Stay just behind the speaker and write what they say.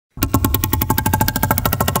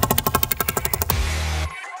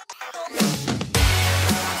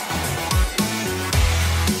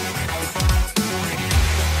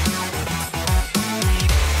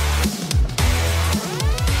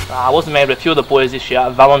I wasn't me, but a few of the boys this year,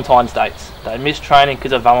 Valentine's dates. They missed training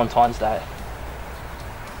because of Valentine's Day.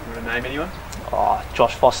 You want to name anyone? Oh,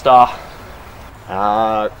 Josh Foster.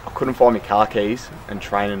 I couldn't find my car keys and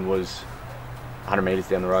training was 100 metres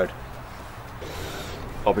down the road.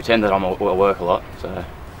 I'll pretend that I'm at work a lot, so...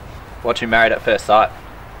 Watching Married at First Sight.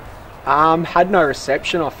 Had no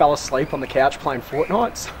reception. I fell asleep on the couch playing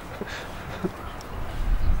Fortnite.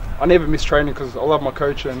 I never miss training because I love my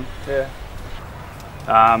coach and yeah.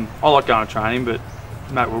 I like going to training, but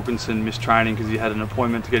Matt Wilkinson missed training because he had an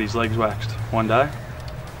appointment to get his legs waxed one day.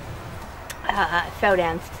 Fell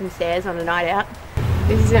down some stairs on a night out.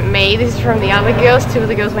 This isn't me, this is from the other girls. Two of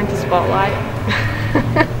the girls went to Spotlight.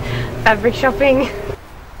 Fabric shopping.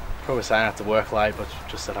 Probably saying I have to work late, but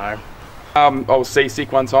just at home. I was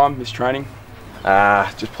seasick one time, missed training.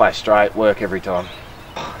 Just play straight, work every time.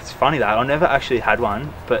 It's funny that I never actually had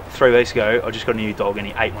one, but 3 weeks ago I just got a new dog and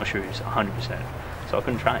he ate my shoes 100%, so I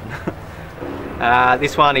couldn't train.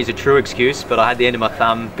 This one is a true excuse, but I had the end of my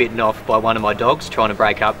thumb bitten off by one of my dogs trying to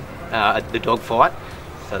break up the dog fight,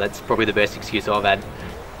 so that's probably the best excuse I've had.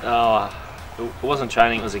 It wasn't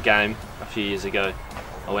training, it was a game a few years ago.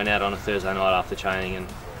 I went out on a Thursday night after training and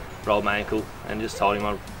rolled my ankle and just told him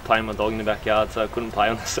I was playing my dog in the backyard, so I couldn't play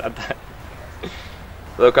on the Saturday.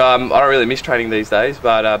 Look, I don't really miss training these days,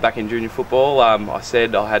 but back in junior football, I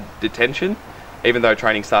said I had detention, even though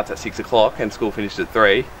training starts at 6 o'clock and school finished at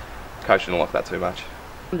 3. Coach didn't like that too much.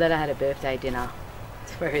 Then I had a birthday dinner.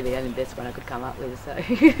 It's probably the only best one I could come up with, so.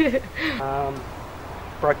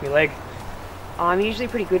 Broke my leg. I'm usually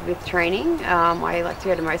pretty good with training. I like to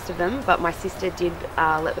go to most of them, but my sister did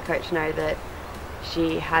let the coach know that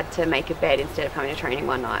she had to make a bed instead of coming to training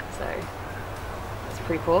one night, so it's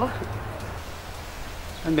pretty poor.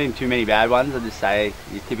 Haven't been too many bad ones. I'd just say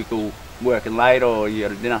your typical working late or you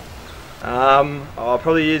got a dinner. I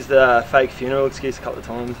probably used the fake funeral excuse a couple of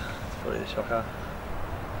times. It's probably a shocker.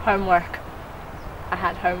 Homework. I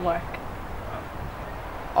had homework.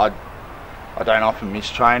 I don't often miss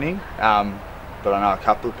training, but I know a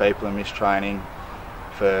couple of people who miss training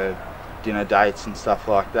for dinner dates and stuff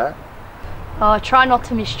like that. I try not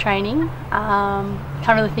to miss training. Can't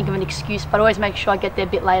really think of an excuse, but I always make sure I get there a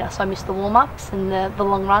bit later so I miss the warm-ups and the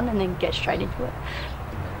long run and then get straight into it.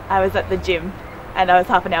 I was at the gym and I was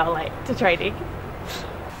half an hour late to training.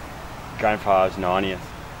 Grandfather's 90th.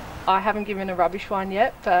 I haven't given a rubbish one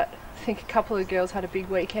yet, but I think a couple of girls had a big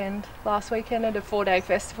weekend last weekend at a 4-day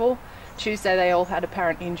festival. Tuesday they all had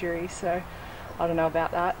apparent injuries, so I don't know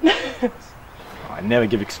about that. I never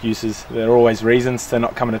give excuses. There are always reasons to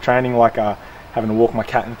not coming to training, like having to walk my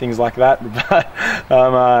cat and things like that.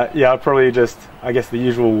 But yeah, I'd probably just, I guess the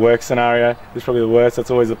usual work scenario is probably the worst.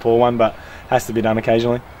 That's always the poor one, but has to be done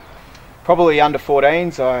occasionally. Probably under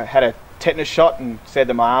 14s. I had a tetanus shot and said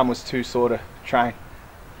that my arm was too sore to train.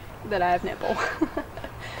 That I have netball.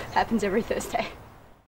 Happens every Thursday.